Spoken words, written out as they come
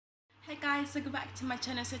guys, so go back to my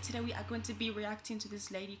channel. So today we are going to be reacting to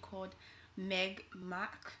this lady called Meg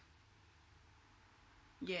Mac.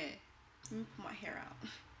 Yeah, let me put my hair out.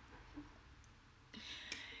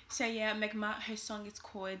 So yeah, Meg Mac, her song is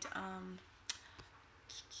called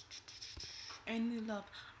Only Love,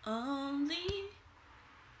 Only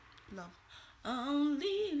Love,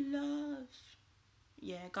 Only Love.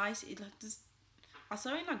 Yeah guys, it like this, I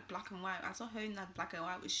saw her in like black and white. I saw her in like black and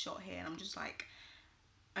white with short hair, and I'm just like,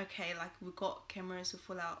 okay, like we got cameras to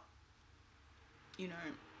full out, you know,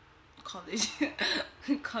 colors.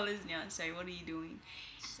 Colors now. So what are you doing?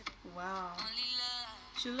 Wow,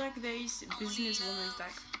 she was like those businesswomen,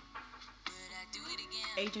 like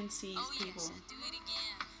agencies people.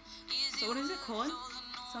 So what is it called?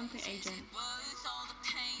 Something agent,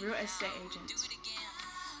 real estate agent.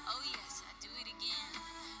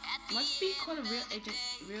 Must be called a real agent,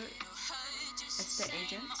 real estate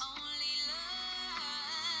agent.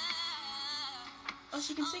 Oh,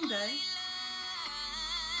 she can sing though.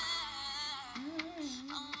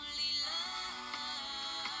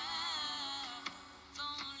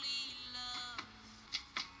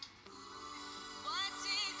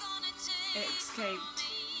 Escaped.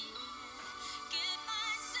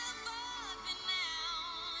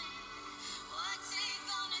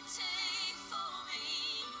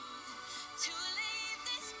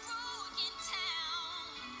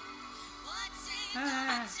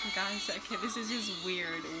 Guys, okay, this is just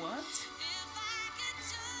weird. What?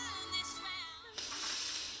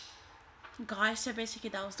 Guys, so basically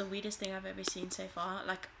that was the weirdest thing I've ever seen so far.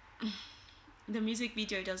 Like, the music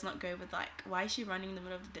video does not go with, like, why is she running in the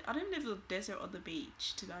middle of the I don't live in the desert or the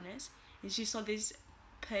beach, to be honest. And she saw this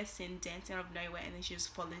person dancing out of nowhere, and then she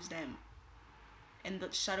just follows them, and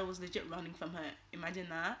the shadow was legit running from her. Imagine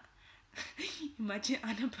that. Imagine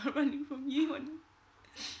Annabelle running from you.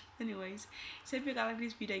 Anyways, so if you guys like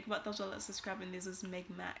this video, give it a thumbs up, subscribe, and this is Meg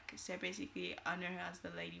Mac. So basically I know her as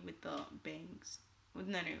the lady with the bangs, with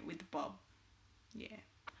the bob. Yeah,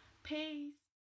 peace.